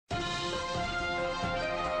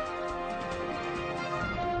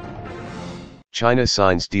China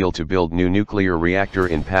signs deal to build new nuclear reactor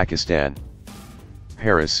in Pakistan.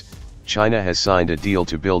 Paris, China has signed a deal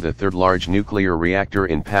to build a third large nuclear reactor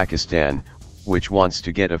in Pakistan, which wants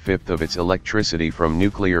to get a fifth of its electricity from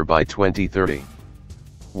nuclear by 2030.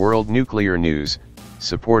 World Nuclear News,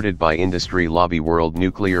 supported by industry lobby World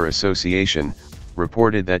Nuclear Association,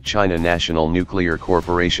 reported that China National Nuclear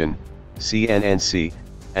Corporation, CNNC,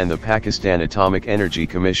 and the Pakistan Atomic Energy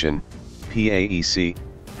Commission, PAEC,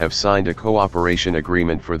 have signed a cooperation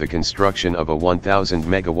agreement for the construction of a 1,000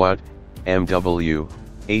 megawatt, MW,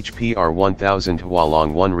 HPR 1000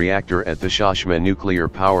 Hualong One reactor at the Chashma nuclear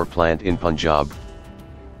power plant in Punjab.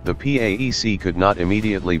 The PAEC could not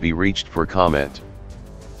immediately be reached for comment.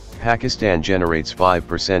 Pakistan generates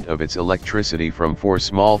 5% of its electricity from 4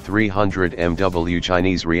 small 300 MW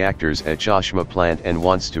Chinese reactors at Chashma plant and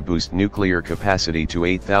wants to boost nuclear capacity to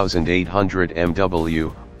 8,800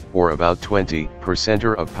 MW, or about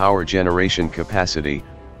 20% of power generation capacity,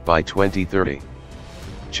 by 2030.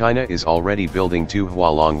 China is already building 2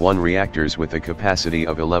 Hualong One reactors with a capacity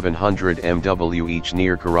of 1,100 MW each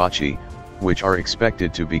near Karachi, which are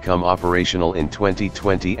expected to become operational in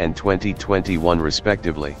 2020 and 2021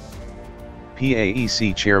 respectively.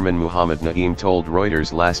 PAEC Chairman Muhammad Naeem told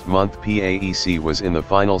Reuters last month PAEC was in the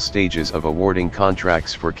final stages of awarding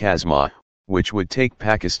contracts for Chashma, which would take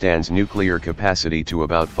Pakistan's nuclear capacity to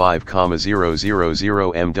about 5,000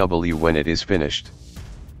 MW when it is finished.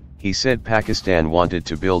 He said Pakistan wanted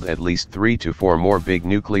to build at least 3 to 4 more big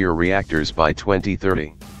nuclear reactors by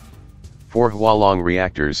 2030. 4 Hualong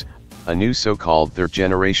reactors, a new so-called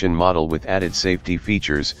third-generation model with added safety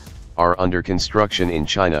features, are under construction in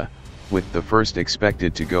China, with the first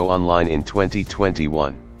expected to go online in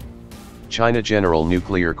 2021. China General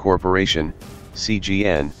Nuclear Corporation,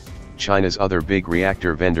 CGN, China's other big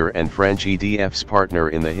reactor vendor and French EDF's partner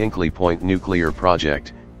in the Hinkley Point nuclear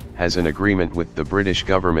project, has an agreement with the British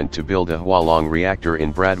government to build a Hualong reactor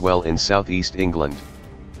in Bradwell in southeast England.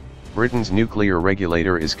 Britain's nuclear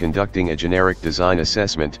regulator is conducting a generic design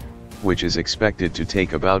assessment, which is expected to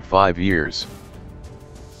take about 5 years.